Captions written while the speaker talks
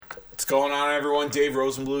What's going on, everyone? Dave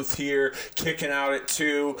Rosenbluth here, kicking out at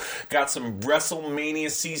 2. Got some WrestleMania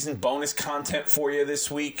season bonus content for you this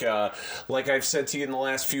week. Like I've said to you in the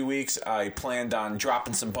last few weeks, I planned on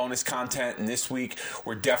dropping some bonus content, and this week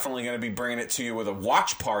we're definitely going to be bringing it to you with a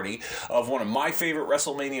watch party of one of my favorite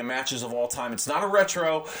WrestleMania matches of all time. It's not a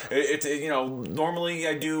retro. Normally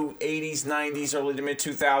I do 80s, 90s, early to mid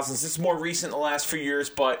 2000s. This is more recent, the last few years,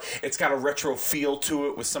 but it's got a retro feel to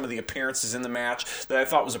it with some of the appearances in the match that I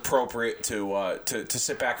thought was appropriate to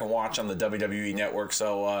sit back and watch on the WWE Network.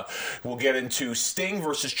 So we'll get into Sting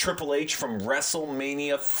versus Triple H from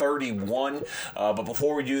WrestleMania 31. But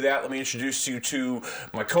before we do that, let me introduce you to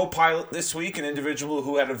my co-pilot this week, an individual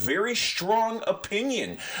who had a very strong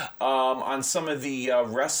opinion on some of the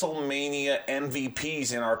WrestleMania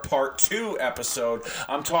MVPs in our Part 2 episode.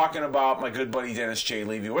 I'm talking about my good buddy Dennis J.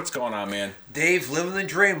 Levy. What's going on, man? Dave, living the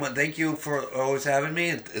dream. Thank you for always having me.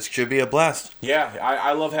 It should be a blast. Yeah,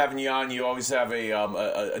 I love having you on. You always have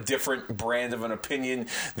a different brand of an opinion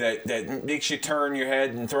that makes you turn your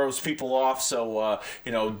head and throws people off. So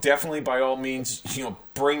definitely by all means,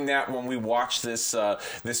 bring that when we watch this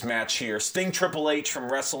match here. Sting Triple H from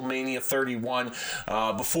WrestleMania 31.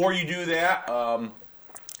 Before you do that,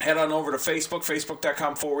 head on over to Facebook,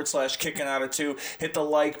 facebook.com/kicking out of 2. Hit the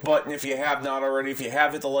like button if you have not already. If you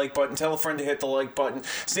have hit the like button, tell a friend to hit the like button.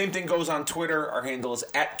 Same thing goes on Twitter. Our handle is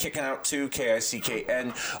 @kickingout2,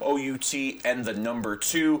 KICKNOUT, and the number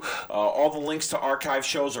 2. All the links to archive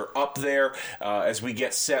shows are up there as we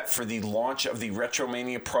get set for the launch of the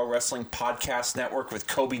Retromania Pro Wrestling Podcast Network with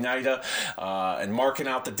Kobe Naida and marking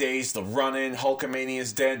out the days, the run-in,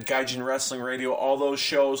 Hulkamania's Dead, Gaijin Wrestling Radio, all those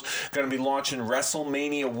shows going to be launching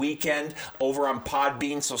WrestleMania weekend over on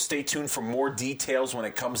Podbean, so stay tuned for more details when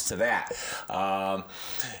it comes to that.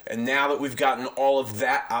 And now that we've gotten all of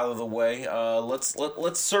that out of the way,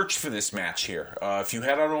 let's search for this match here. If you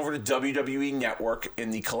head on over to WWE Network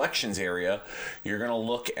in the collections area, you're going to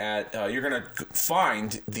look at you're going to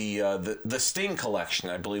find the Sting collection.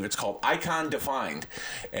 I believe it's called Icon Defined,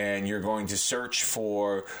 and you're going to search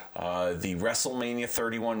for the WrestleMania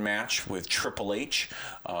 31 match with Triple H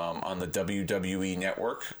on the WWE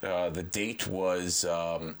Network. The date was,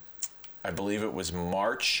 I believe it was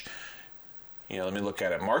March. Let me look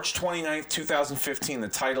at it. March 29th, 2015. The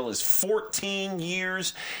title is 14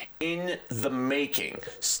 Years in the Making.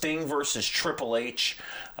 Sting versus Triple H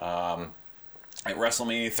at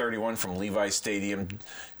WrestleMania 31 from Levi's Stadium.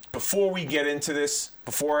 Before we get into this,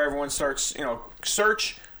 before everyone starts,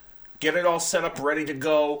 search, get it all set up, ready to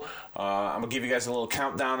go. I'm going to give you guys a little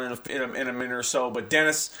countdown in a minute or so. But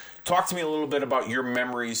Dennis, talk to me a little bit about your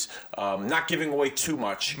memories, not giving away too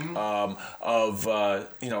much, of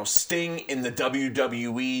Sting in the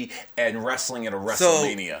WWE and wrestling at a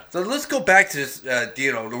WrestleMania. So let's go back to this, the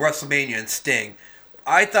WrestleMania and Sting.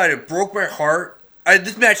 I thought it broke my heart.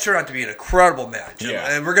 This match turned out to be an incredible match,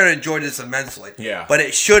 and we're going to enjoy this immensely. Yeah. But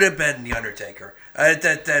it should have been The Undertaker.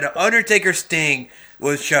 That Undertaker Sting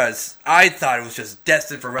was just, I thought it was just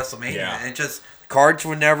destined for WrestleMania, and just cards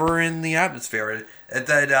were never in the atmosphere. But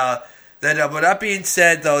that being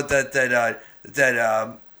said, though,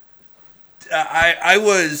 I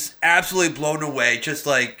was absolutely blown away. Just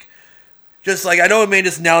like I know I made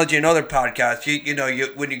this analogy in other podcasts.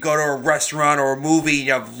 When you go to a restaurant or a movie,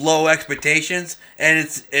 you have low expectations, and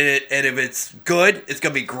if it's good, it's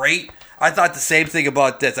gonna be great. I thought the same thing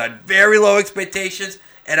about this. I had very low expectations,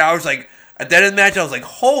 and I was like, at the end of the match, I was like,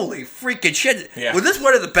 holy freaking shit. Yeah. Was this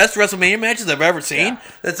one of the best WrestleMania matches I've ever seen?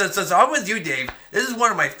 Yeah. So I'm with you, Dave. This is one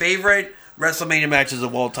of my favorite WrestleMania matches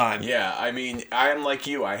of all time. Yeah, I mean, I am like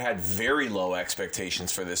you. I had very low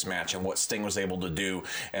expectations for this match and what Sting was able to do,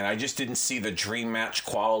 and I just didn't see the dream match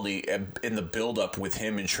quality in the build-up with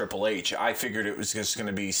him and Triple H. I figured it was just going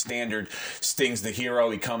to be standard. Sting's the hero.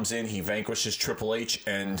 He comes in, he vanquishes Triple H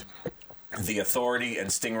and the Authority,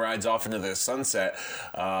 and Sting rides off into the sunset.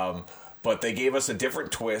 But they gave us a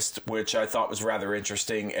different twist, which I thought was rather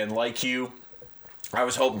interesting. And like you, I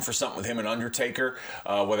was hoping for something with him and Undertaker,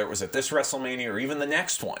 whether it was at this WrestleMania or even the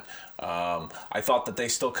next one. I thought that they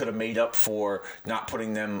still could have made up for not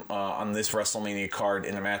putting them on this WrestleMania card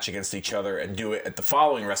in a match against each other and do it at the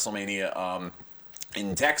following WrestleMania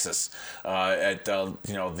in Texas at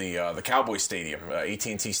the Cowboy Stadium,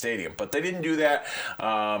 AT&T Stadium, but they didn't do that,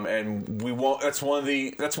 and we won't. That's one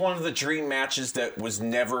of the dream matches that was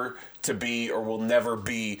never to be or will never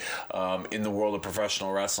be in the world of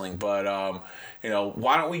professional wrestling. But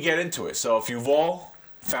why don't we get into it? So if you've all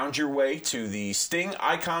found your way to the Sting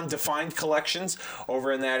Icon Defined collections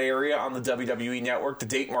over in that area on the WWE Network, the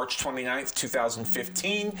date March 29th,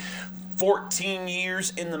 2015. 14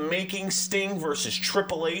 years in the making. Sting versus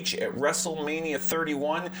Triple H at WrestleMania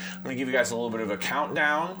 31. I'm going to give you guys a little bit of a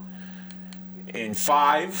countdown. In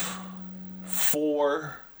 5,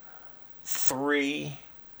 4, 3,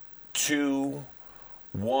 2,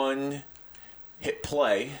 1, hit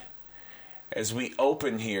play as we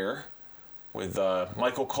open here with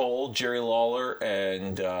Michael Cole, Jerry Lawler,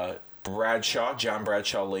 and John Bradshaw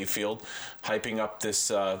Layfield, hyping up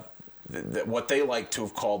this what they like to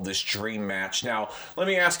have called this dream match. Now, let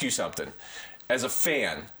me ask you something. As a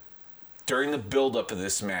fan, during the build-up of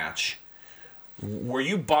this match, were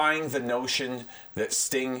you buying the notion that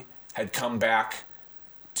Sting had come back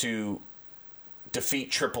to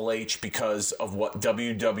defeat Triple H because of what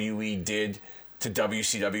WWE did to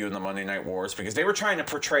WCW in the Monday Night Wars? Because they were trying to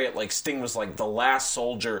portray it like Sting was like the last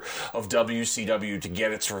soldier of WCW to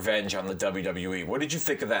get its revenge on the WWE. What did you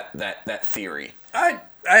think of that theory?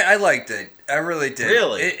 I liked it. I really did.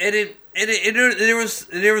 Really?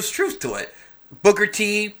 There was truth to it. Booker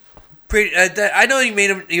T, I know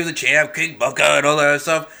he was a champ, King Booker, and all that other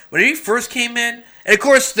stuff. When he first came in, and of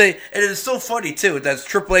course, and it is so funny too that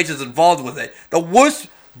Triple H is involved with it. The worst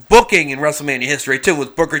booking in WrestleMania history too was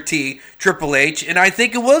Booker T, Triple H, and I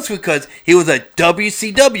think it was because he was a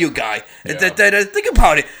WCW guy. Yeah. Think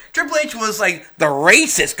about it. Triple H was like the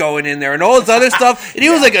racist going in there and all this other stuff, and he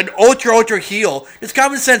was like an ultra heel. His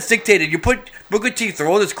common sense dictated you put Booker T through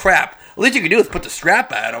all this crap. The least you can do is put the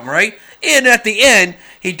strap at him, right? And at the end,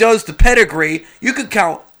 he does the pedigree. You could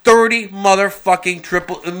count 30 motherfucking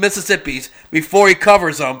triple Mississippis before he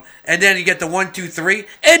covers them, and then you get the 1, 2, 3.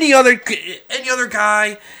 Any other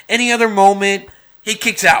guy, any other moment, he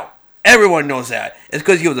kicks out. Everyone knows that. It's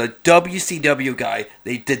because he was a WCW guy.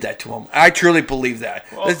 They did that to him. I truly believe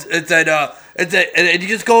that. Well, and you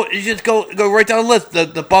just go right down the list.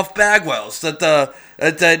 The Buff Bagwells,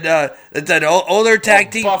 older tag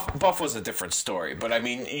team. Buff was a different story, but I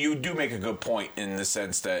mean, you do make a good point in the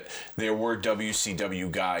sense that there were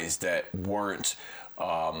WCW guys that weren't.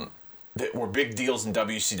 That were big deals in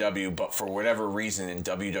WCW, but for whatever reason in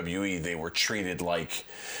WWE, they were treated like,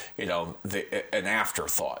 an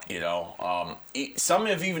afterthought, Some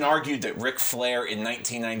have even argued that Ric Flair in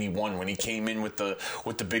 1991, when he came in with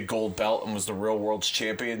the big gold belt and was the real world's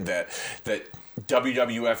champion, that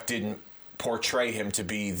WWF didn't portray him to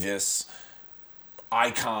be this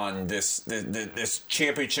icon, this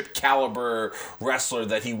championship caliber wrestler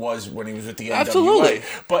that he was when he was with the NWA. Absolutely.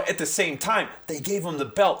 But at the same time, they gave him the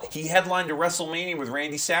belt. He headlined a WrestleMania with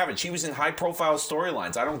Randy Savage. He was in high profile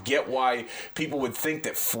storylines. I don't get why people would think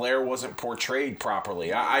that Flair wasn't portrayed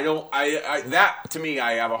properly. That to me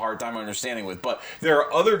I have a hard time understanding with. But there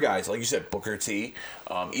are other guys, like you said, Booker T,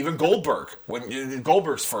 even Goldberg. When in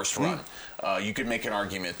Goldberg's first run, you could make an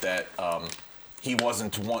argument that he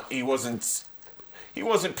wasn't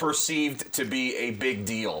perceived to be a big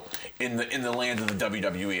deal in the land of the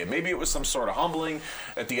WWE. And maybe it was some sort of humbling.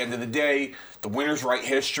 At the end of the day, the winners write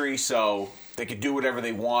history, so they could do whatever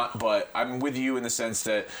they want. But I'm with you in the sense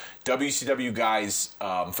that WCW guys,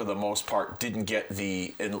 for the most part, didn't get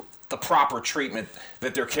the proper treatment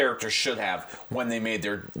that their characters should have when they made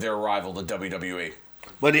their arrival to WWE.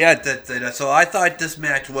 But yeah, so I thought this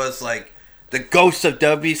match was like the ghosts of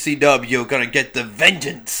WCW going to get the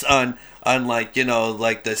vengeance on like the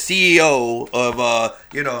CEO of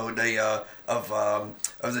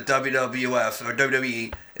of the WWF or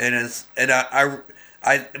WWE,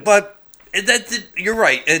 but you're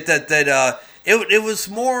right. It was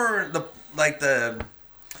more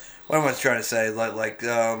what am I trying to say?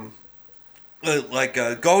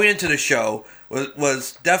 Going into the show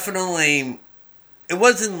was definitely, it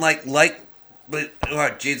wasn't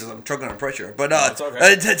but Jesus, I'm choking on pressure. But it's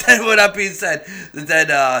okay. With that being said,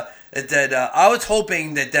 I was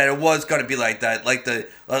hoping that it was going to be like that, the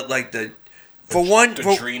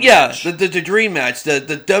dream match,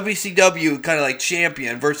 the WCW kind of like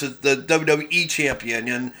champion versus the WWE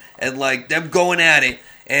champion, and like them going at it,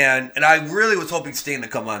 and I really was hoping Sting to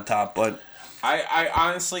come on top, but I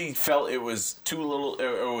honestly felt it was too little.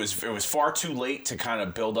 It was far too late to kind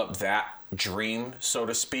of build up that dream, so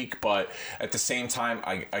to speak, but at the same time,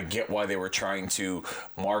 I get why they were trying to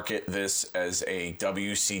market this as a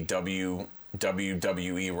WCW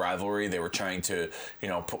WWE rivalry. They were trying to,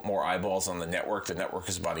 put more eyeballs on the network. The network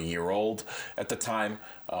is about a year old at the time.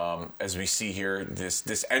 As we see here,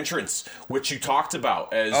 this entrance, which you talked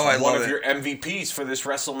about as one of your MVPs for this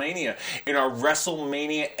WrestleMania. In our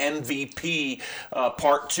WrestleMania MVP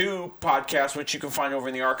Part 2 podcast, which you can find over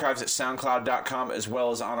in the archives at SoundCloud.com, as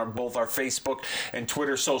well as on both our Facebook and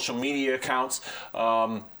Twitter social media accounts.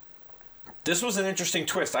 This was an interesting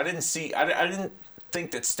twist. I didn't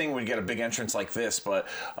think that Sting would get a big entrance like this, but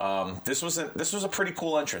this was a pretty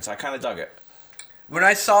cool entrance. I kind of dug it. When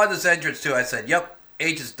I saw this entrance too, I said, "Yep,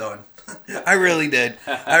 H is done." I really did.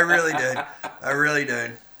 I really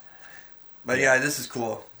did. But yeah, this is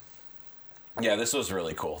cool. Yeah, this was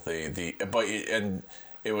really cool. And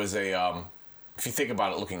it was a if you think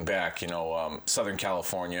about it, looking back, Southern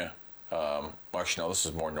California. Actually, no, this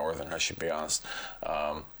is more northern. I should be honest.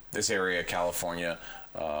 This area, California,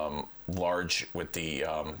 large with the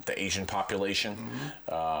Asian population,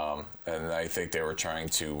 and I think they were trying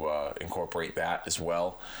to incorporate that as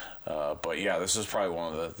well. But yeah, this is probably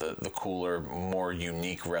one of the cooler, more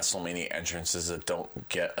unique WrestleMania entrances that don't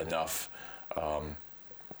get enough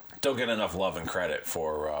love and credit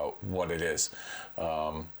for what it is.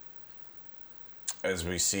 As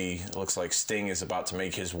we see, it looks like Sting is about to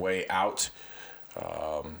make his way out.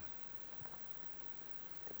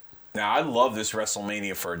 Now, I love this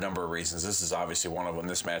WrestleMania for a number of reasons. This is obviously one of them,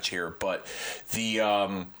 this match here. But the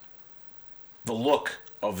look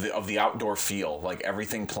of the outdoor feel, like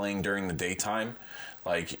everything playing during the daytime.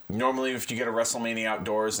 Like, normally if you get a WrestleMania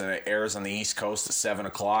outdoors and it airs on the East Coast at 7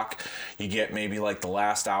 o'clock, you get maybe like the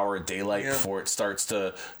last hour of daylight before the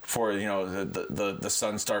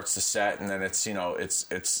sun starts to set, and then it's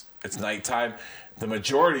nighttime. The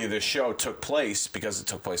majority of this show took place, because it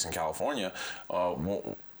took place in California,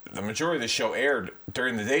 the majority of the show aired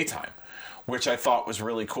during the daytime, which I thought was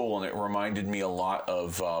really cool, and it reminded me a lot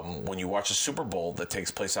of when you watch a Super Bowl that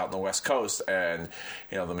takes place out in the West Coast, and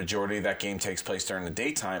the majority of that game takes place during the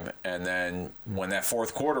daytime, and then when that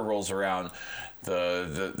fourth quarter rolls around,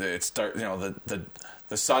 the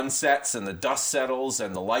sun sets and the dust settles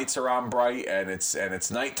and the lights are on bright, and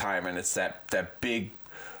it's nighttime, and it's that big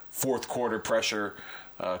fourth quarter pressure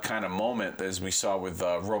kind of moment, as we saw with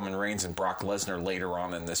Roman Reigns and Brock Lesnar later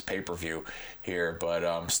on in this pay-per-view here.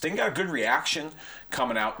 But Sting got a good reaction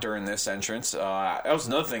coming out during this entrance. That was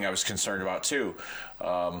another thing I was concerned about too.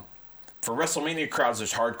 For WrestleMania crowds,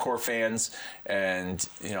 there's hardcore fans and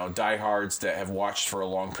diehards that have watched for a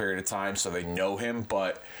long period of time, so they know him.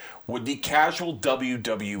 But would the casual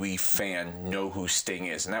WWE fan know who Sting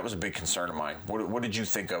is? And that was a big concern of mine. What did you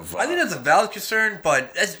think of? I think that's a valid concern,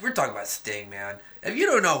 but we're talking about Sting, man. If you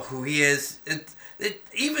don't know who he is,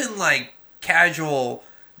 even like casual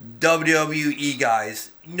WWE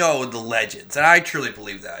guys know the legends, and I truly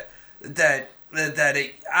believe that.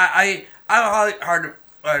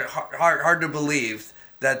 Hard to believe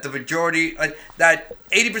that the majority, that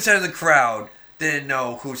 80% of the crowd didn't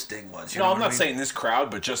know who Sting was. I'm not saying this crowd,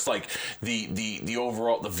 but just like the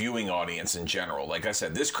overall, the viewing audience in general. Like I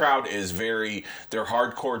said, this crowd is they're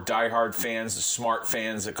hardcore, diehard fans, the smart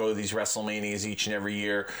fans that go to these WrestleManias each and every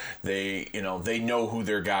year. They know who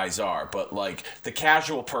their guys are. But like the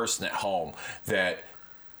casual person at home that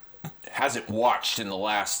hasn't watched in the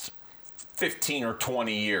last 15 or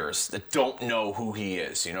 20 years, that don't know who he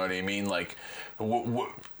is, you know what I mean? Like,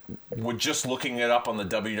 would just looking it up on the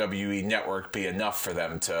WWE Network be enough for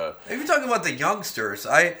them to? If you're talking about the youngsters,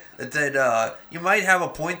 you might have a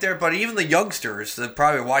point there, but even the youngsters, they're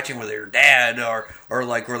probably watching with their dad or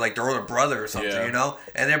like their older brother or something, and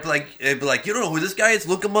they'd be like, you don't know who this guy is?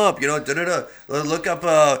 Look him up, look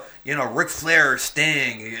up, Ric Flair,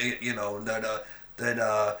 Sting,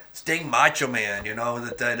 that Sting Macho Man,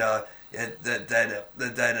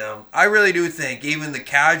 I really do think even the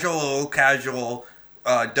casual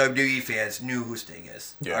WWE fans knew who Sting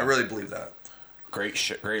is. Yeah. I really believe that.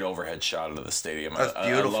 Great overhead shot of the stadium. That's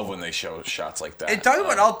beautiful. I love when they show shots like that. And talking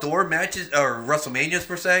about outdoor matches or WrestleManias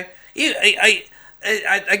per se,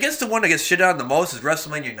 I guess the one that gets shit on the most is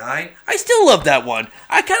WrestleMania 9. I still love that one.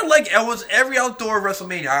 I kind of like almost every outdoor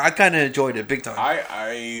WrestleMania. I kind of enjoyed it big time.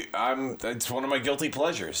 It's one of my guilty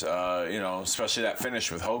pleasures. Especially that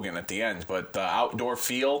finish with Hogan at the end. But the outdoor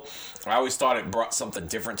feel, I always thought it brought something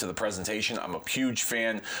different to the presentation. I'm a huge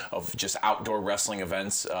fan of just outdoor wrestling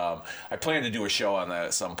events. I plan to do a show on that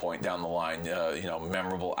at some point down the line.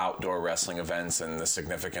 Memorable outdoor wrestling events and the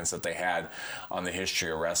significance that they had on the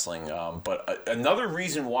history of wrestling. But another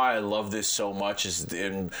reason why I love this so much is,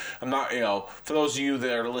 and I'm not, for those of you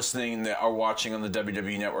that are listening, that are watching on the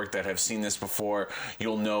WWE Network that have seen this before,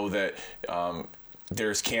 you'll know that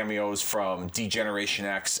there's cameos from D-Generation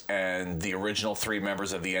X and the original three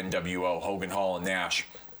members of the NWO, Hogan, Hall, and Nash,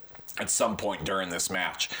 at some point during this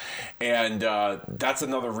match. And that's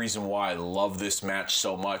another reason why I love this match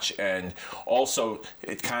so much. And also,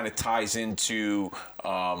 it kind of ties into,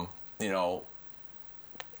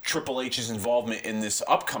 Triple H's involvement in this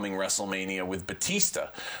upcoming WrestleMania with Batista,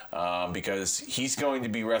 because he's going to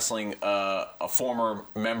be wrestling a former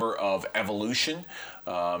member of Evolution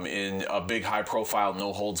in a big high-profile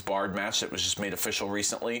no-holds-barred match that was just made official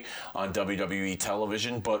recently on WWE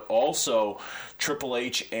television. But also, Triple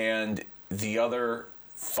H and the other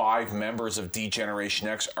 5 members of D-Generation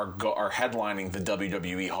X are headlining the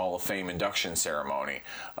WWE Hall of Fame induction ceremony,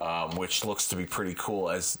 which looks to be pretty cool,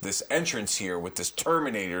 as this entrance here with this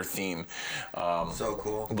Terminator theme so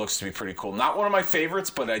cool. Looks to be pretty cool. Not one of my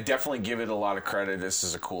favorites, but I definitely give it a lot of credit. This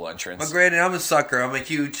is a cool entrance. But granted, I'm a sucker. I'm a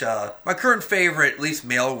huge... my current favorite, at least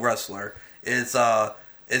male wrestler, is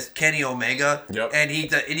Kenny Omega. Yep. And he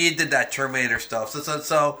did that Terminator stuff.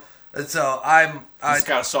 So I'm... He's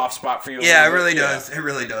got a soft spot for you. Yeah, it really does. It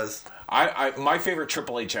really does. My favorite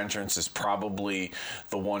Triple H entrance is probably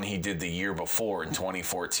the one he did the year before in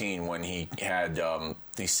 2014 when he had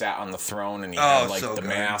he sat on the throne and he had like the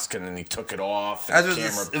mask and then he took it off. And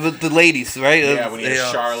it was the ladies, right? Yeah, when he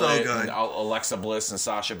had Charlotte so and Alexa Bliss and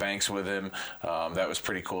Sasha Banks with him, that was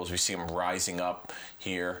pretty cool. As we see him rising up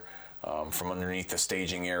here from underneath the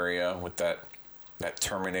staging area with that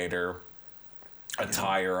Terminator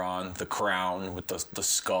attire on, the crown with the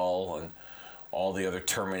skull, and all the other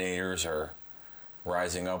Terminators are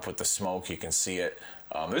rising up with the smoke. You can see it.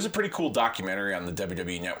 There's a pretty cool documentary on the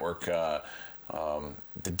WWE Network, the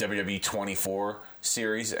WWE 24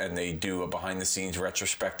 series, and they do a behind-the-scenes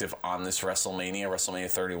retrospective on this WrestleMania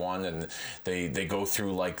 31, and they go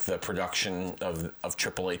through like the production of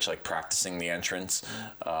Triple H, like practicing the entrance.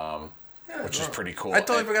 Which is pretty cool. I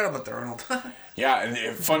totally forgot about the Arnold. Yeah,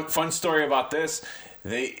 and fun story about this.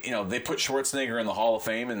 They put Schwarzenegger in the Hall of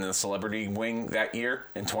Fame in the celebrity wing that year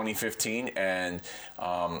in 2015, and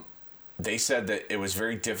they said that it was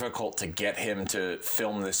very difficult to get him to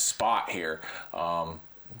film this spot here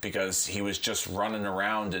because he was just running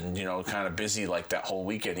around and kind of busy like that whole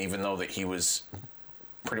weekend, even though that he was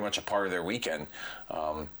pretty much a part of their weekend.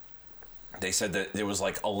 They said that it was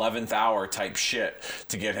like 11th hour type shit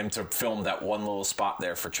to get him to film that one little spot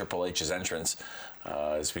there for Triple H's entrance.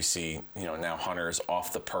 As we see, now Hunter is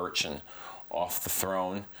off the perch and off the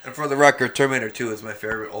throne. And for the record, Terminator 2 is my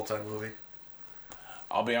favorite all-time movie.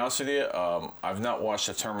 I'll be honest with you, I've not watched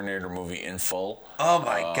the Terminator movie in full. Oh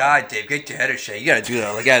my God, Dave, get your head in shape. You got to do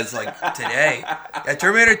that like today. Yeah,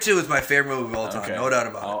 Terminator 2 is my favorite movie of all time, no doubt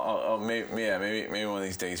about it. Maybe one of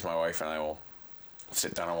these days my wife and I will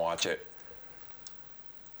sit down and watch it.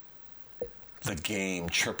 The game,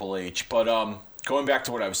 Triple H. But going back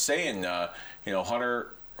to what I was saying,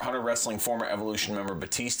 Hunter Wrestling former Evolution member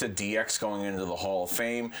Batista, DX going into the Hall of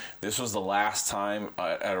Fame. This was the last time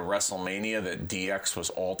at a WrestleMania that DX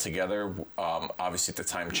was all together. Obviously, at the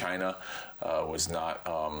time, Chyna was not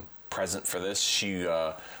present for this. She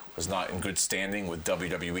was not in good standing with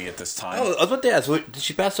WWE at this time. Oh, I was about to ask, did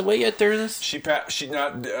she pass away yet during this? She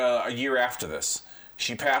not a year after this.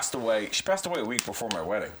 She passed away. She passed away a week before my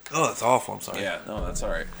wedding. Oh, that's awful. I'm sorry. Yeah, no, that's all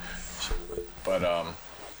right. But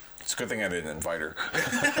it's a good thing I didn't invite her.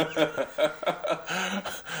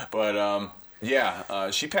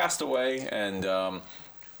 But she passed away, and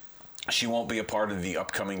she won't be a part of the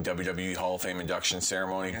upcoming WWE Hall of Fame induction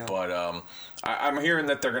ceremony. Yeah. But I'm hearing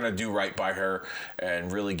that they're going to do right by her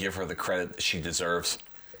and really give her the credit that she deserves.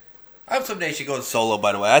 I hope someday she goes solo.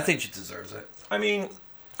 By the way, I think she deserves it. I mean,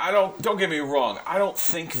 don't get me wrong. I don't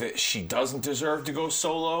think that she doesn't deserve to go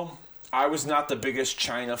solo. I was not the biggest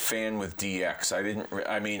Chyna fan with DX.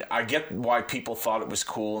 I get why people thought it was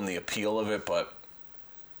cool and the appeal of it, but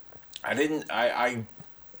I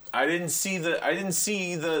didn't see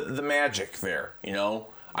the magic there,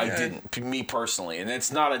 I didn't, me personally. And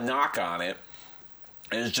it's not a knock on it.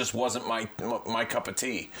 It just wasn't my cup of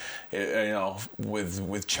tea,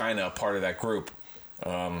 with Chyna a part of that group.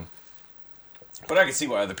 But I could see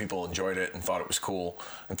why other people enjoyed it and thought it was cool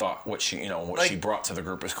and thought what she brought to the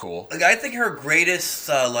group was cool. Like, I think her greatest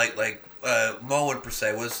moment per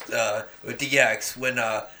se was with DX when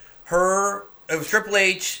it was Triple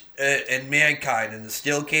H and Mankind in the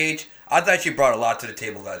steel cage. I thought she brought a lot to the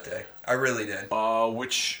table that day. I really did.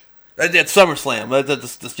 Which? At SummerSlam,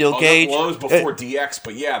 the steel cage. Well, it was before DX,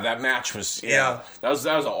 but yeah, that match was that was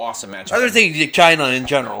an awesome match. I was thinking Chyna in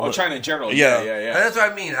general. Oh, Chyna in general, yeah. That's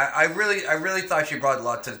what I mean. I really thought she brought a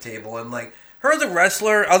lot to the table, and like her as a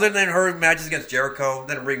wrestler, other than her matches against Jericho,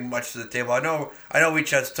 didn't bring much to the table. I know we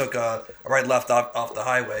just took a right left off the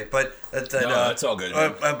highway, but that's all good.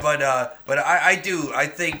 But I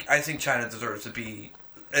think Chyna deserves to be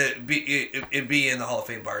in the Hall of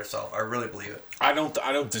Fame by herself. I really believe it. I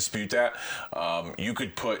don't dispute that. You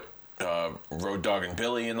could put Road Dogg and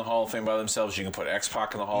Billy in the Hall of Fame by themselves. You can put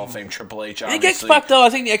X-Pac in the Hall of Fame. Triple H, I think obviously. X-Pac, though, I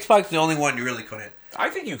think the X-Pac's the only one you really couldn't. I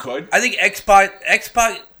think you could. I think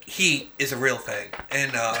X-Pac heat is a real thing.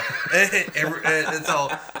 And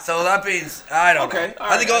so that means, I don't know.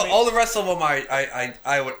 I think all the rest of them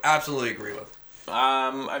I would absolutely agree with.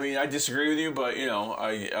 I mean, I disagree with you, but,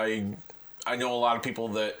 I know a lot of people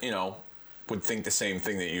that, would think the same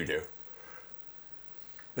thing that you do.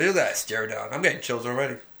 Look at that stare down. I'm getting chills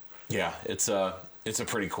already. Yeah, it's a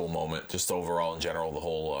pretty cool moment, just overall in general, the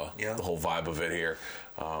whole vibe of it here.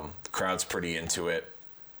 The crowd's pretty into it.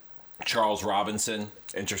 Charles Robinson,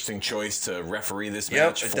 interesting choice to referee this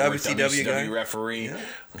match. Former WCW guy. referee. Yeah.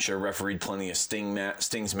 I'm sure refereed plenty of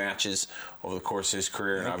Sting's matches over the course of his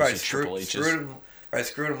career, and obviously Triple H's. I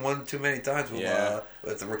screwed him one too many times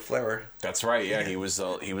with Ric Flair. That's right. Yeah, he was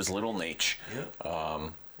Little Nate. Yeah.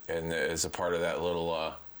 And as a part of that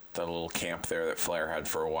little camp there that Flair had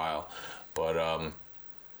for a while, but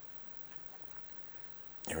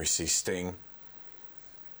here we see Sting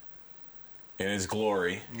in his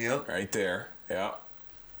glory. Yep. Right there. Yeah.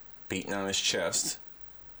 Beating on his chest.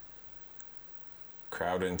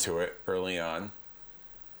 Crowd into it early on.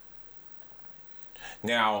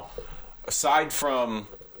 Now, aside from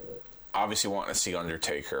obviously wanting to see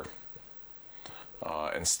Undertaker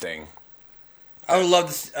and Sting, I would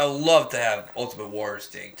love to have Ultimate Warrior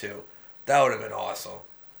Sting too. That would have been awesome.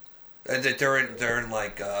 They're in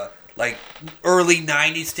like early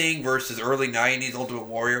 '90s Sting versus early '90s Ultimate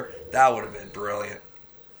Warrior. That would have been brilliant.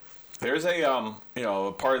 There's a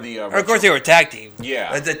part of the of course they were a tag team.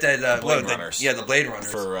 Yeah, Blade Runners. The Blade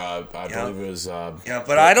Runners. For I believe it was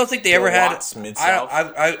but I don't think they ever had.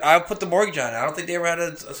 I put the mortgage on it. I don't think they ever had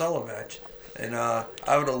a solo match, and I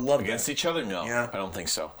would have loved against that. each other. No, yeah. I don't think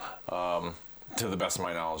so. To the best of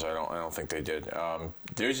my knowledge, I don't think they did.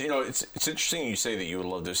 There's it's interesting you say that you would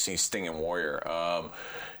love to see Sting and Warrior.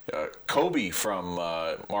 Kobe from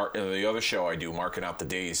the other show I do, Marking Out the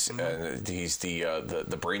Days, and he's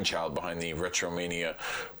the brainchild behind the Retromania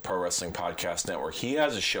Pro Wrestling Podcast Network. He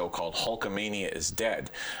has a show called Hulkamania is Dead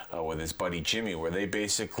with his buddy Jimmy, where they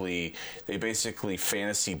basically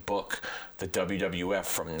fantasy book the WWF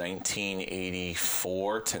from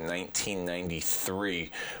 1984 to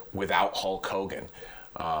 1993 without Hulk Hogan.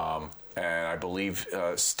 And I believe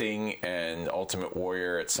Sting and Ultimate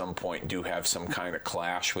Warrior at some point do have some kind of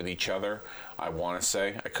clash with each other. I want to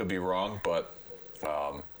say. I could be wrong, but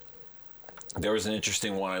there was an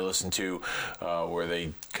interesting one I listened to where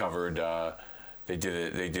they covered. They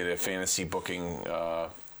did a fantasy booking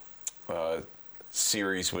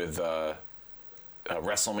series with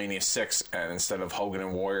WrestleMania 6, and instead of Hogan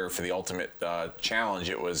and Warrior for the Ultimate Challenge,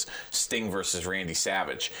 it was Sting versus Randy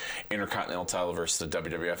Savage, Intercontinental title versus the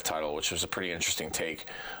WWF title, which was a pretty interesting take.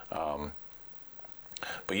 But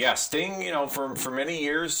yeah, Sting, for many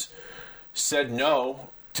years said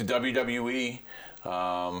no to WWE,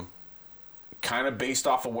 kind of based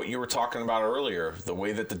off of what you were talking about earlier, the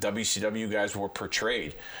way that the WCW guys were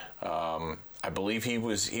portrayed. I believe he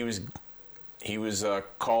was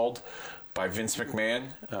called by Vince McMahon,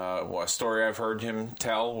 a story I've heard him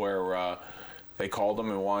tell, where they called him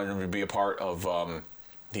and wanted him to be a part of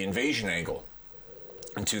the Invasion angle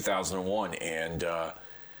in 2001, and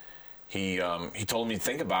he told me to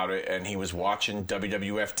think about it, and he was watching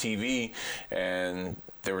WWF TV, and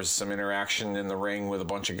there was some interaction in the ring with a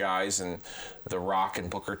bunch of guys, and The Rock and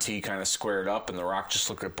Booker T kind of squared up, and The Rock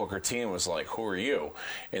just looked at Booker T and was like, "Who are you?"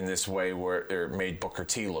 in this way where it made Booker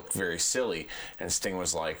T look very silly, and Sting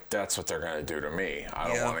was like, "That's what they're going to do to me. I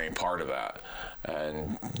don't want any part of that."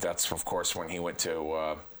 And that's, of course, when he went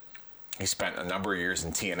to he spent a number of years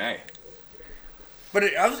in TNA. But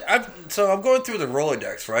I'm going through the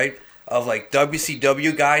Rolodex, right? Of like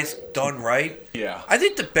WCW guys done right. Yeah. I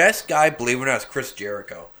think the best guy, believe it or not, is Chris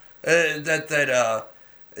Jericho. That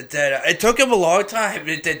it took him a long time.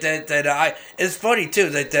 It's funny too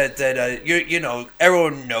that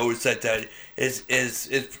everyone knows that his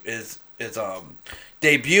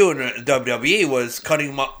debut in WWE was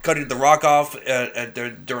cutting The Rock off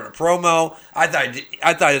during a promo. I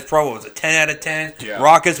thought his promo was a 10 out of 10. Yeah.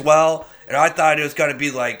 Rock as well. And I thought it was going to be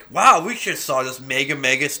like, wow, we just saw this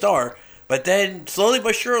mega star. But then, slowly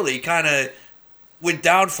but surely, he kind of went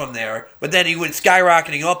down from there. But then he went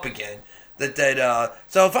skyrocketing up again.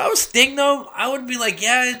 So if I was Sting, though, I would be like,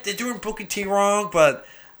 yeah, they're doing Booker T wrong, but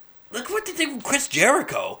look what they did with Chris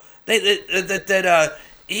Jericho.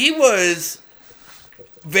 He was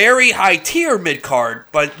very high tier mid card,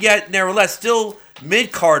 but yet nevertheless still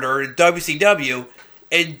mid carder in WCW.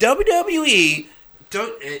 And WWE,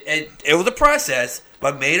 it was a process,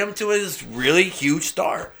 but made him to his really huge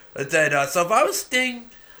star. So if I was Sting,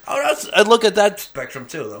 I look at that spectrum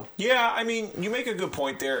too, though. Yeah, I mean, you make a good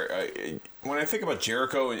point there. When I think about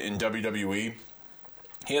Jericho in WWE,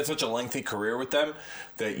 he had such a lengthy career with them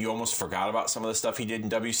that you almost forgot about some of the stuff he did in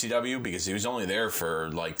WCW because he was only there for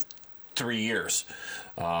like 3 years.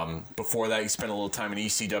 Before that, he spent a little time in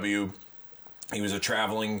ECW. He was a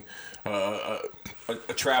traveling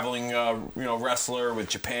wrestler with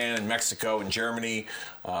Japan and Mexico and Germany,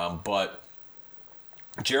 but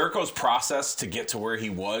Jericho's process to get to where he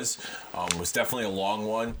was definitely a long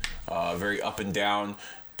one, very up and down.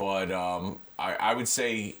 But I would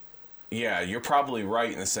say, yeah, you're probably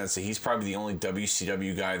right in the sense that he's probably the only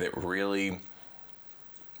WCW guy that really,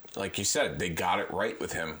 like you said, they got it right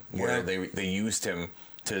with him, where they used him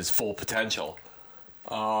to his full potential.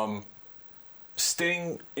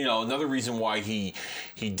 Sting, another reason why he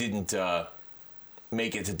didn't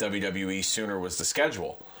make it to WWE sooner was the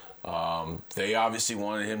schedule. They obviously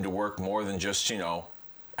wanted him to work more than just, a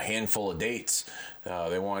handful of dates.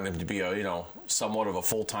 They wanted him to be somewhat of a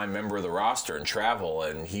full-time member of the roster and travel,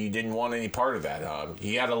 and he didn't want any part of that.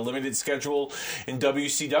 He had a limited schedule in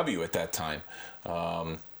WCW at that time.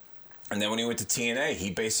 And then when he went to TNA,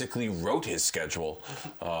 he basically wrote his schedule.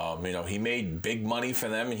 He made big money for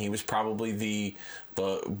them, and he was probably the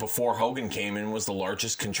before Hogan came in, was the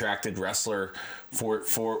largest contracted wrestler for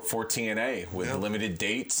TNA with limited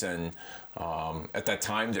dates. And at that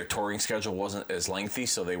time, their touring schedule wasn't as lengthy,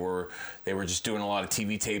 so they were just doing a lot of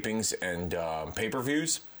TV tapings and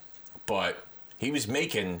pay-per-views. But he was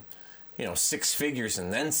making six figures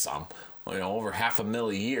and then some, over $500,000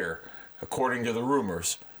 a year, according to the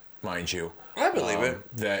rumors. Mind you, I believe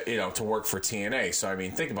it. That to work for TNA. So I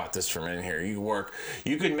mean, think about this for a minute here.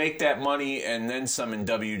 You could make that money and then some in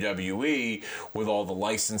WWE with all the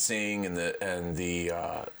licensing and the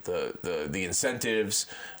incentives,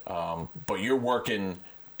 but you're working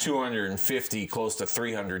 250, close to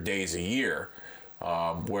 300 days a year,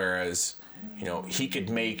 whereas he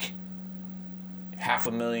could make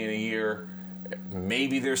 $500,000 a year.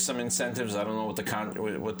 Maybe there's some incentives. I don't know what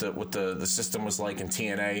the system was like in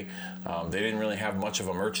TNA. They didn't really have much of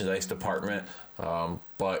a merchandise department,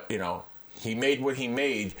 but he made what he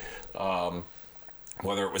made,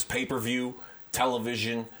 whether it was pay-per-view,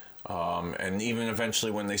 television, and even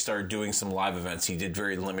eventually when they started doing some live events, he did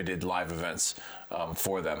very limited live events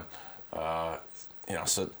for them. Work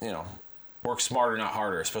smarter, not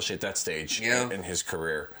harder, especially at that stage in his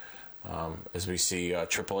career. As we see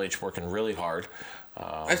Triple H working really hard.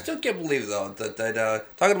 I still can't believe though that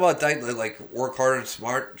talking about that, like work harder and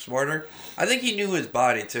smarter. I think he knew his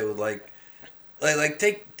body too. Like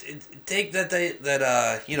take that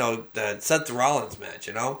Seth Rollins match.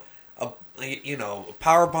 A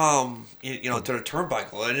power bomb. To the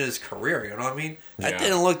turnbuckle in his career. You know what I mean? That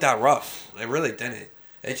didn't look that rough. It really didn't.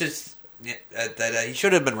 It's just that he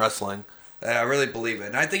should have been wrestling. I really believe it.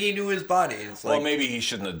 And I think he knew his body. Well, maybe he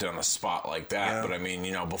shouldn't have done a spot like that. Yeah. But, I mean,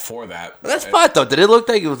 before that. But that spot, though, did it look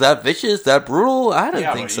like it was that vicious, that brutal? I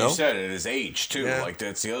didn't think so. Yeah, but you said it, his age, too. Yeah. Like,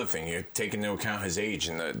 that's the other thing. You take into account his age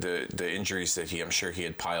and the injuries that I'm sure he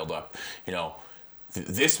had piled up.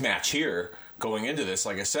 This match here, going into this,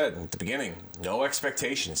 like I said at the beginning, no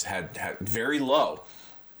expectations. Had very low,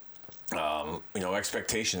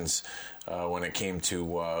 expectations. When it came to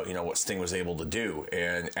what Sting was able to do,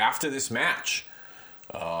 and after this match,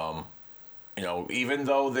 even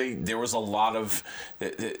though there was a lot of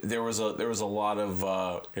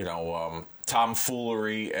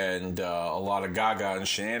tomfoolery and a lot of gaga and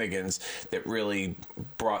shenanigans that really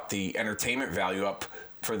brought the entertainment value up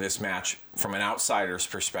for this match from an outsider's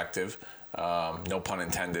perspective, no pun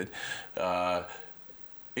intended.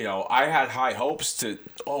 I had high hopes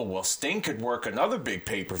Sting could work another big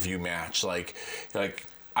pay-per-view match. Like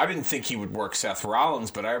I didn't think he would work Seth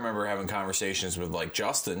Rollins, but I remember having conversations with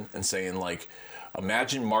Justin and saying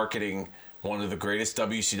imagine marketing one of the greatest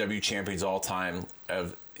WCW champions of all time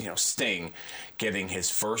of Sting getting his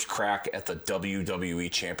first crack at the WWE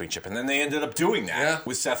Championship, and then they ended up doing that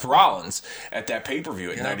with Seth Rollins at that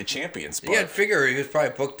pay-per-view at Night of Champions. But, I'd figure he was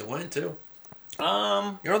probably booked to win too.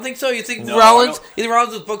 You don't think so? You think no, Rollins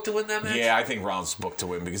was booked to win that match? Yeah, I think Rollins was booked to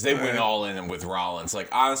win because they went all in with Rollins.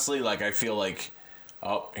 Honestly, I feel like,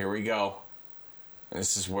 oh, here we go.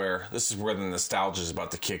 This is where the nostalgia is about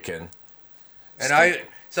to kick in. And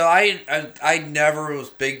I never was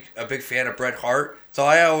a big fan of Bret Hart. So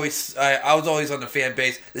I was always on the fan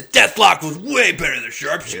base. The Deathlock was way better than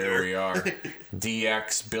Sharpshooter. Here we are.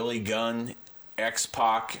 DX, Billy Gunn,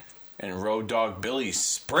 X-Pac, and Road Dogg Billy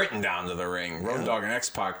sprinting down to the ring. Road Dogg and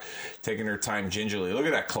X-Pac taking their time gingerly. Look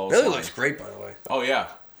at that close Billy line. looks great, by the way. Oh, yeah.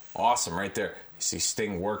 Awesome right there. You see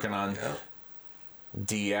Sting working on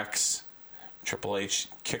DX. Triple H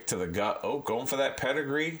kick to the gut. Oh, going for that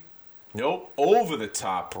pedigree. Nope, over the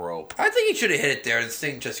top rope. I think he should have hit it there. This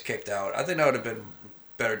thing just kicked out. I think that would have been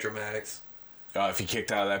better dramatics. If he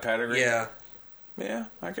kicked out of that pedigree? Yeah. Yeah,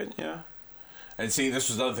 I could, yeah. And see, this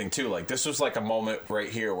was another thing, too. Like, this was like a moment right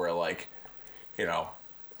here where, like, you know,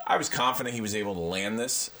 I was confident he was able to land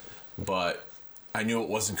this, but I knew it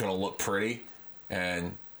wasn't going to look pretty,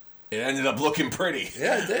 and it ended up looking pretty.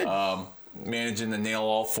 Yeah, it did. Managing to nail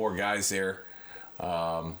all 4 guys there.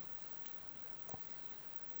 What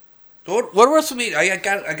WrestleMania? I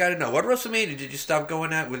got to know. What WrestleMania did you stop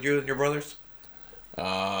going at with you and your brothers?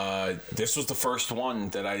 This was the first one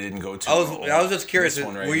that I didn't go to. I was just curious.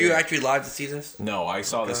 Right were you here. actually live to see this? No, I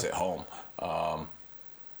saw this at home. And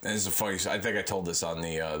this is funny. I think I told this on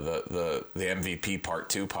the MVP Part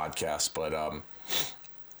 2 podcast, but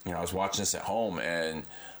you know, I was watching this at home, and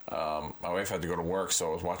my wife had to go to work, so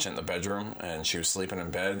I was watching it in the bedroom, and she was sleeping in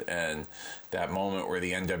bed, and that moment where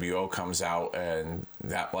the NWO comes out and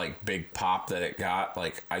that like big pop that it got,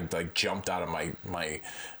 like I like jumped out of my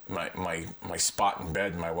spot in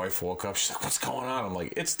bed, and my wife woke up. She's like, "What's going on?" I'm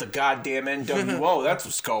like, "It's the goddamn NWO. That's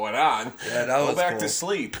what's going on." Yeah, that was Go back cool. to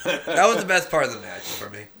sleep. That was the best part of the match for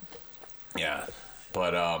me. Yeah,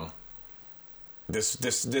 but this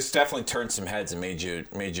definitely turned some heads and made you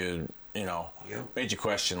you know, made you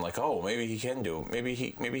question, like, oh, maybe he can do, maybe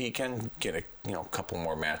he can get a couple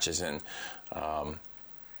more matches in.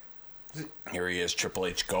 Here he is, Triple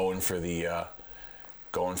H going for the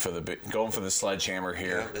sledgehammer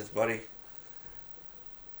here. Yeah, his buddy.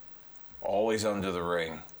 Always under the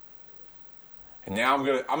ring. And now I'm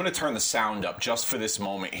gonna turn the sound up just for this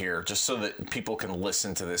moment here, just so that people can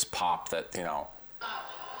listen to this pop that, you know.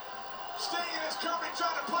 Sting and his company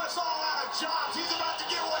trying to put us all out of jobs. He's about to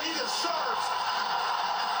get what he deserves.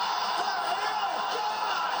 For hell,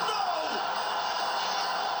 God, no!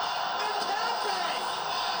 It's happening!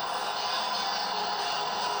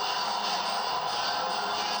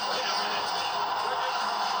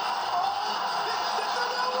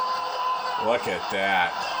 Look at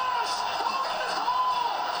that.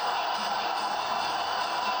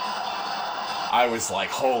 I was like,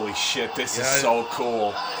 holy shit, this is so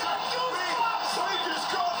cool.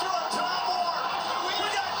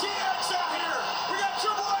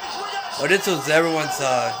 Well, this was everyone's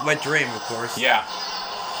wet dream, of course. Yeah.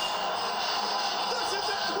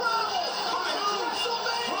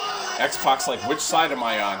 X-Pac's like, which side am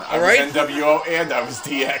I on? I was NWO and I was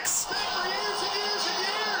DX.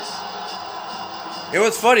 It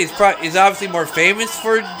was funny. He's obviously more famous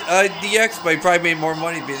for DX, but he probably made more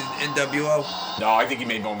money being NWO. No, I think he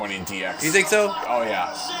made more money in DX. You think so? Oh,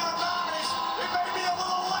 yeah.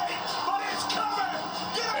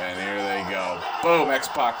 And here they go. Boom,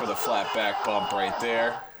 X-Pac with a flat back bump right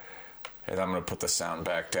there. And I'm going to put the sound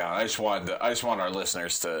back down. I just want our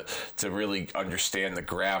listeners to really understand the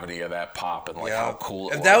gravity of that pop and like how cool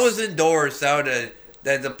it was. If that was indoors,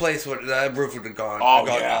 that the place that roof would have gone. Oh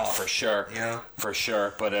gone yeah, off. for sure. Yeah, for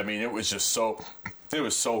sure. But I mean, it was so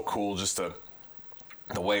cool, just the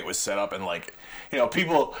way it was set up, and like, you know,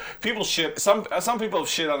 people shit. Some people have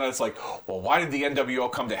shit on it. It's like, well, why did the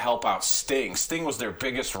NWO come to help out Sting? Sting was their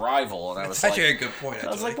biggest rival, and I was that's like, actually a good point. I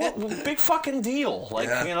was like, well, big fucking deal. Like,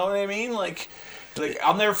 Yeah. you know what I mean? Like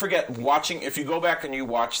I'll never forget watching. If you go back and you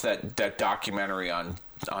watch that documentary on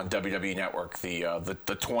WWE Network,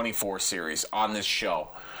 the 24 series on this show,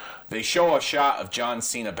 they show a shot of John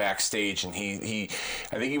Cena backstage, and I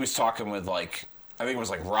think he was talking with like, I think it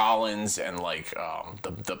was like Rollins and like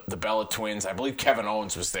the Bella Twins. I believe Kevin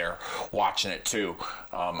Owens was there watching it too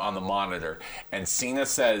on the monitor, and Cena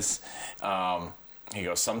says. He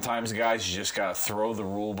goes, sometimes, guys, you just got to throw the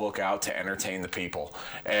rule book out to entertain the people.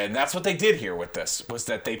 And that's what they did here with this, was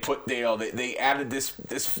that they added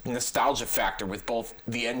this nostalgia factor with both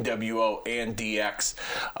the NWO and DX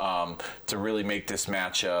to really make this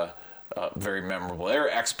match very memorable. There,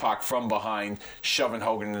 X-Pac from behind, shoving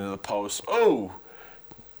Hogan into the post. Oh!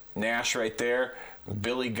 Nash right there.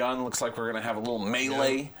 Billy Gunn, looks like we're going to have a little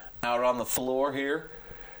melee out on the floor here.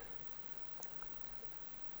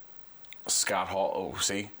 Scott Hall. Oh,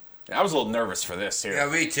 see? I was a little nervous for this here. Yeah,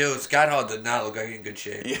 me too. Scott Hall did not look like in good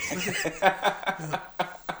shape. Yeah.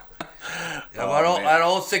 Out of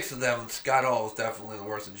all 6 of them, Scott Hall was definitely the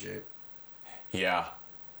worst in shape. Yeah.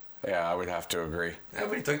 Yeah, I would have to agree. Yeah,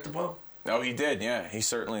 but he took the bump. No, he did. Yeah, he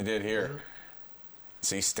certainly did here. Mm-hmm.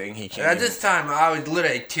 See, Sting, he can't. And at this time, I was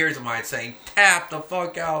literally tears in my eyes saying, "Tap the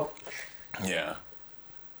fuck out." Yeah.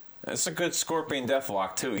 It's a good Scorpion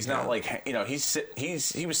Deathlock too. He's not like, you know, he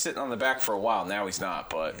was sitting on the back for a while. Now he's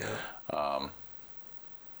not, but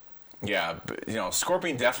Yeah, but,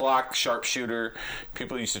 Scorpion Deathlock, sharpshooter.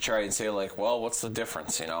 People used to try and say like, well, what's the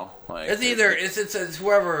difference? Like it's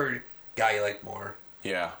whoever guy you like more.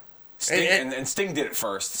 Yeah. Sting, and Sting did it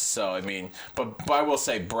first, so I mean, but I will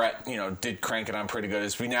say Brett, did crank it on pretty good.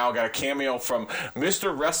 As we now got a cameo from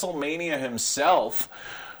Mr. WrestleMania himself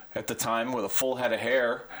at the time with a full head of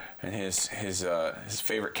hair and his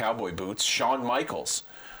favorite cowboy boots, Shawn Michaels,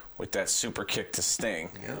 with that super kick to Sting.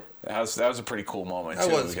 Yeah, that was a pretty cool moment too.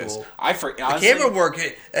 That was cool. Honestly, the camera work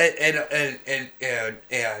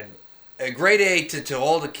and a great aid to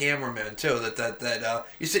all the cameramen too. That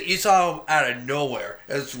you saw him out of nowhere.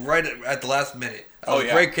 It was right at the last minute.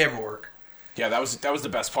 Great camera work. Yeah, that was the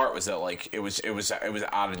best part. Was that like it was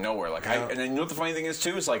out of nowhere. Like and then what the funny thing is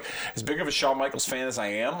too is like as big of a Shawn Michaels fan as I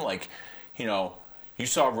am, like you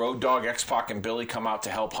saw Road Dogg, X-Pac, and Billy come out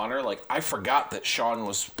to help Hunter. Like I forgot that Shawn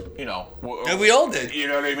was and we all did. You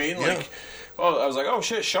know what I mean? Yeah. Like. Oh, I was like, oh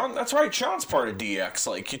shit, Shawn. That's right, Shawn's part of DX.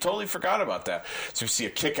 Like, you totally forgot about that. So we see a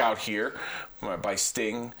kick out here by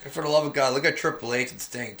Sting. And for the love of God, look at Triple H and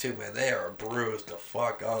Sting too, man. They are bruised the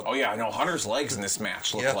fuck up. Oh yeah, I know. Hunter's legs in this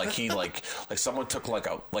match look like he like someone took like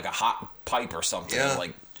a hot pipe or something. Yeah.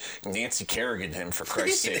 Like Nancy Kerrigan him for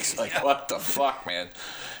Christ's sakes. Like what the fuck, man?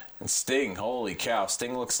 And Sting, holy cow,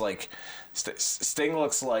 Sting looks like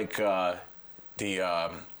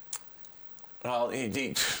Well,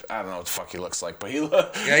 I don't know what the fuck he looks like, but he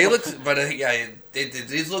looks. Yeah, he looks. But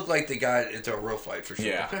these look like they got into a real fight for sure.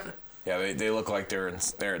 Yeah, yeah, they look like they're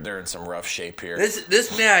in some rough shape here.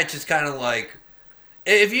 This match is kind of like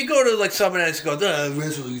if you go to like someone that's goes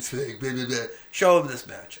wrestling's fake, blah, blah, blah, show them this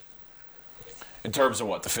match. In terms of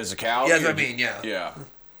what the physicality. Yeah, I mean, yeah. Yeah,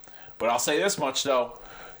 but I'll say this much though: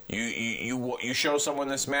 you show someone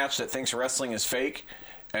this match that thinks wrestling is fake.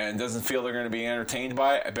 And doesn't feel they're going to be entertained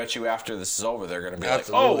by it. I bet you after this is over, they're going to be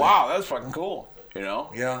Absolutely. like, "Oh wow, that's fucking cool,"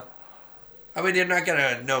 Yeah. I mean, they're not going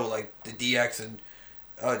to know like the DX and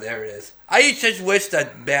there it is. I just wish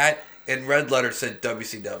that Matt in red letters said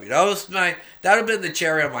WCW. That would have been the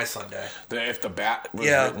cherry on my Sunday. If the bat was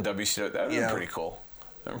written WCW, that would have been pretty cool.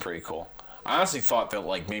 That would be pretty cool. I honestly thought that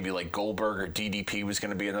like maybe like Goldberg or DDP was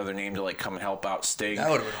going to be another name to like come and help out Sting. That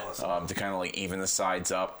would have been awesome. To kind of like even the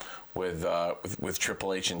sides up with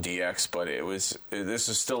Triple H and DX, but this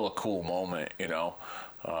is still a cool moment,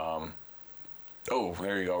 oh,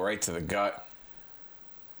 there you go, right to the gut.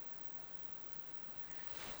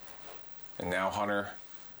 And now Hunter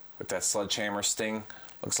with that sledgehammer Sting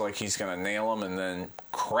looks like he's gonna nail him, and then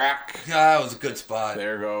crack. Yeah, that was a good spot.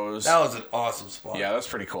 There goes. That was an awesome spot. Yeah, that's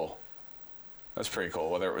pretty cool. That's pretty cool.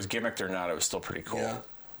 Whether it was gimmicked or not, it was still pretty cool.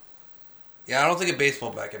 Yeah, I don't think a baseball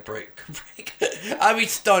bat can break. I'd be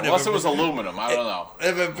stunned. Unless it was aluminum. I don't know.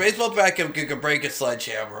 If a baseball bat can break a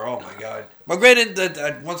sledgehammer, oh my god. My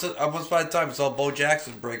granddad, once upon a time, saw Bo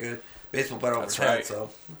Jackson break a baseball bat over his head, right. so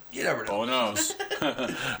you never know. Bo knows.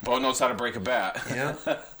 Bo knows how to break a bat. Yeah.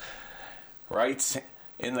 Right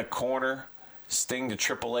in the corner, Sting to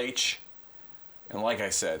Triple H. And like I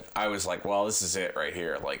said, I was like, well, this is it right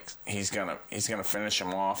here. Like, he's gonna finish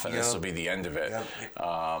him off, and this will be the end of it. Yep.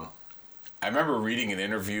 I remember reading an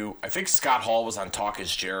interview. I think Scott Hall was on Talk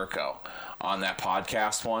Is Jericho on that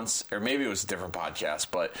podcast once, or maybe it was a different podcast,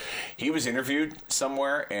 but he was interviewed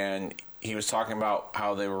somewhere, and he was talking about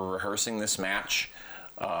how they were rehearsing this match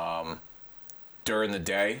during the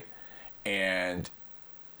day, and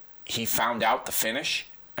he found out the finish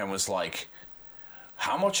and was like,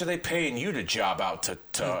 how much are they paying you to job out to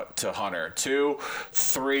Hunter? 2,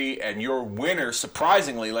 3, and your winner,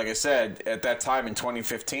 surprisingly, like I said, at that time in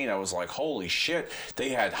 2015, I was like, holy shit, they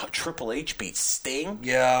had Triple H beat Sting?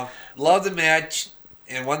 Yeah. Love the match.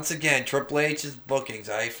 And once again, Triple H's bookings,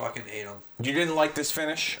 I fucking hate them. You didn't like this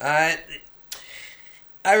finish? I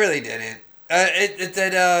really didn't.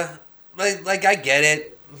 Like I get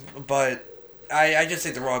it, but I just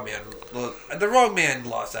think the wrong man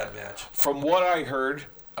lost that match. From what I heard,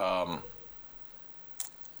 like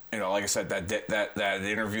I said, that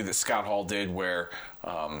interview that Scott Hall did where,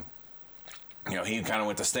 he kind of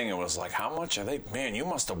went to Sting and was like, how much are they? Man, you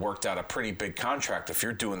must have worked out a pretty big contract if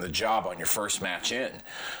you're doing the job on your first match in,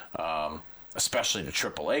 especially to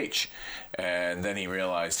Triple H. And then he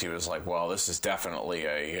realized, he was like, well, this is definitely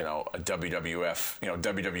a WWF,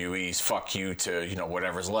 WWE's fuck you to,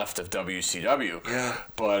 whatever's left of WCW. Yeah.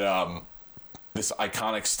 But this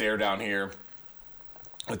iconic stare down here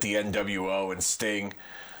with the NWO and Sting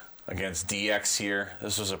against DX here.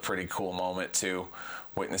 This was a pretty cool moment too,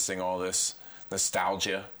 witnessing all this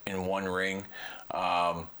nostalgia in one ring.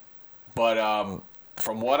 But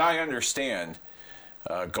from what I understand,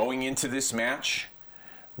 going into this match,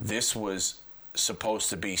 this was supposed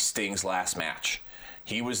to be Sting's last match.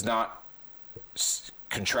 He was not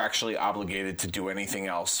contractually obligated to do anything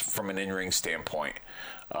else from an in-ring standpoint,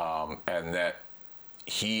 and that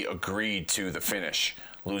he agreed to the finish,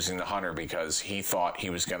 losing to Hunter, because he thought he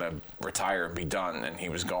was going to retire and be done, and he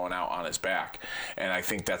was going out on his back. And I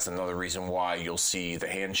think that's another reason why you'll see the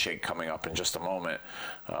handshake coming up in just a moment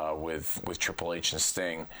with Triple H and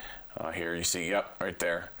Sting. Here you see, yep, right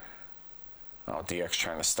there. Oh, DX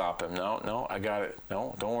trying to stop him. No, I got it.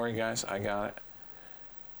 No, don't worry, guys, I got it.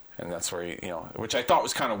 And that's where which I thought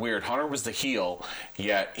was kind of weird. Hunter was the heel,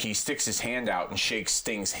 yet he sticks his hand out and shakes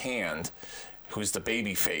Sting's hand, who's the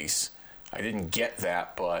baby face. I didn't get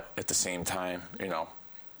that, but at the same time,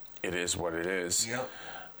 it is what it is. Yep.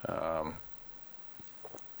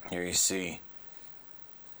 Here you see,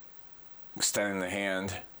 extending the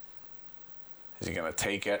hand. Is he going to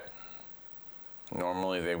take it?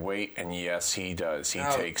 Normally they wait, and yes, he does. He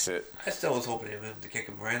takes it. I still was hoping him to kick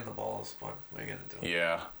him right in the balls, but what are you going to do?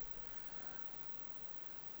 Yeah.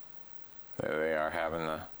 There they are having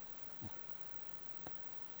the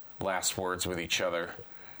last words with each other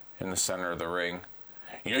in the center of the ring.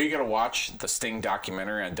 You got to watch the Sting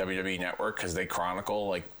documentary on WWE Network because they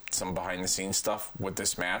chronicle some behind the scenes stuff with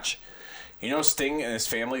this match. Sting and his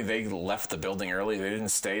family, they left the building early. They didn't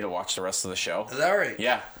stay to watch the rest of the show. Is that right?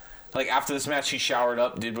 Yeah. After this match, he showered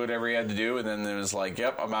up, did whatever he had to do, and then it was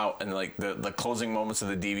yep, I'm out. And the closing moments of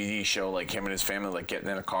the DVD show him and his family getting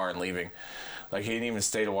in a car and leaving. He didn't even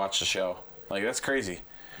stay to watch the show. That's crazy.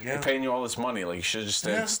 Yeah. They're paying you all this money. You should have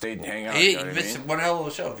just stayed and hang out. He missed one hell of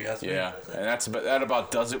a show, if you ask me. Yeah, and that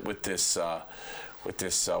about does it with this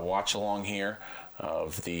watch along here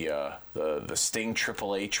of the Sting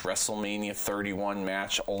Triple H WrestleMania 31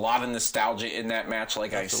 match. A lot of nostalgia in that match.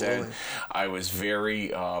 Like Absolutely. I said, I was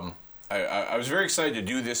very. I was very excited to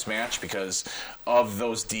do this match because of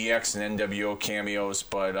those DX and NWO cameos.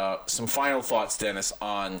 But some final thoughts, Dennis,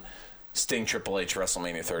 on Sting Triple H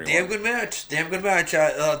WrestleMania 31. Damn good match.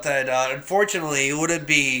 That unfortunately it wouldn't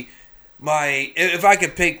be my if I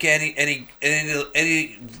could pick any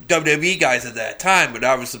WWE guys at that time, it would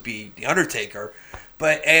obviously be The Undertaker.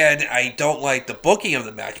 And I don't like the booking of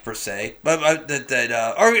the match per se.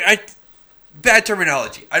 Bad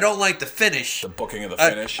terminology. I don't like the finish. The booking of the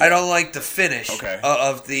finish. I don't like the finish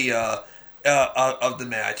of the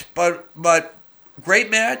match. But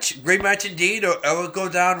great match indeed. It will go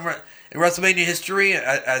down in WrestleMania history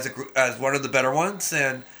as one of the better ones,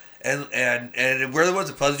 and it really was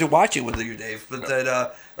a pleasure to watch it with you, Dave. But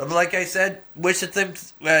like I said, wish that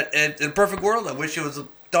things in a perfect world, I wish it was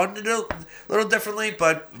done a little differently,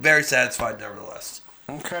 but very satisfied nevertheless.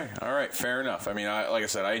 Okay, all right, fair enough. I mean, like I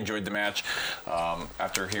said, I enjoyed the match.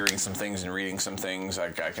 After hearing some things and reading some things,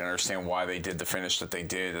 I can understand why they did the finish that they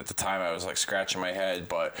did. At the time, I was scratching my head,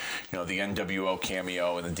 but the NWO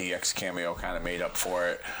cameo and the DX cameo kind of made up for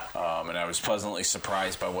it. And I was pleasantly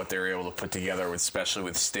surprised by what they were able to put together, especially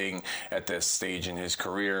with Sting at this stage in his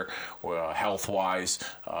career, health-wise.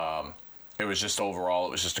 It was just overall, it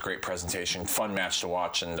was just a great presentation, fun match to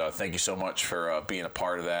watch, and thank you so much for being a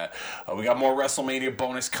part of that. We got more WrestleMania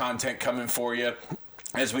bonus content coming for you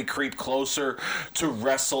as we creep closer to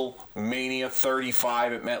WrestleMania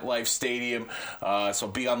 35 at MetLife Stadium. So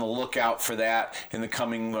be on the lookout for that in the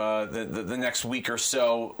coming, the next week or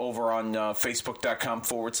so over on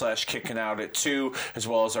Facebook.com/KickinOut@2, as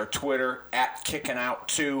well as our Twitter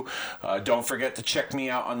 @KickinOut2. Don't forget to check me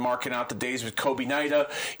out on Marking Out the Days with Kobe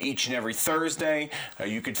Nida each and every Thursday.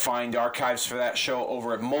 You can find archives for that show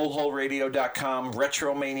over at moleholeradio.com,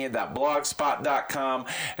 retromania.blogspot.com,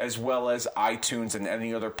 as well as iTunes and any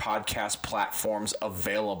other podcast platforms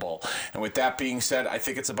available. And with that being said, I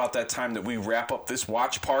think it's about that time that we wrap up this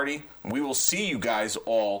watch party. We will see you guys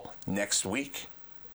all next week.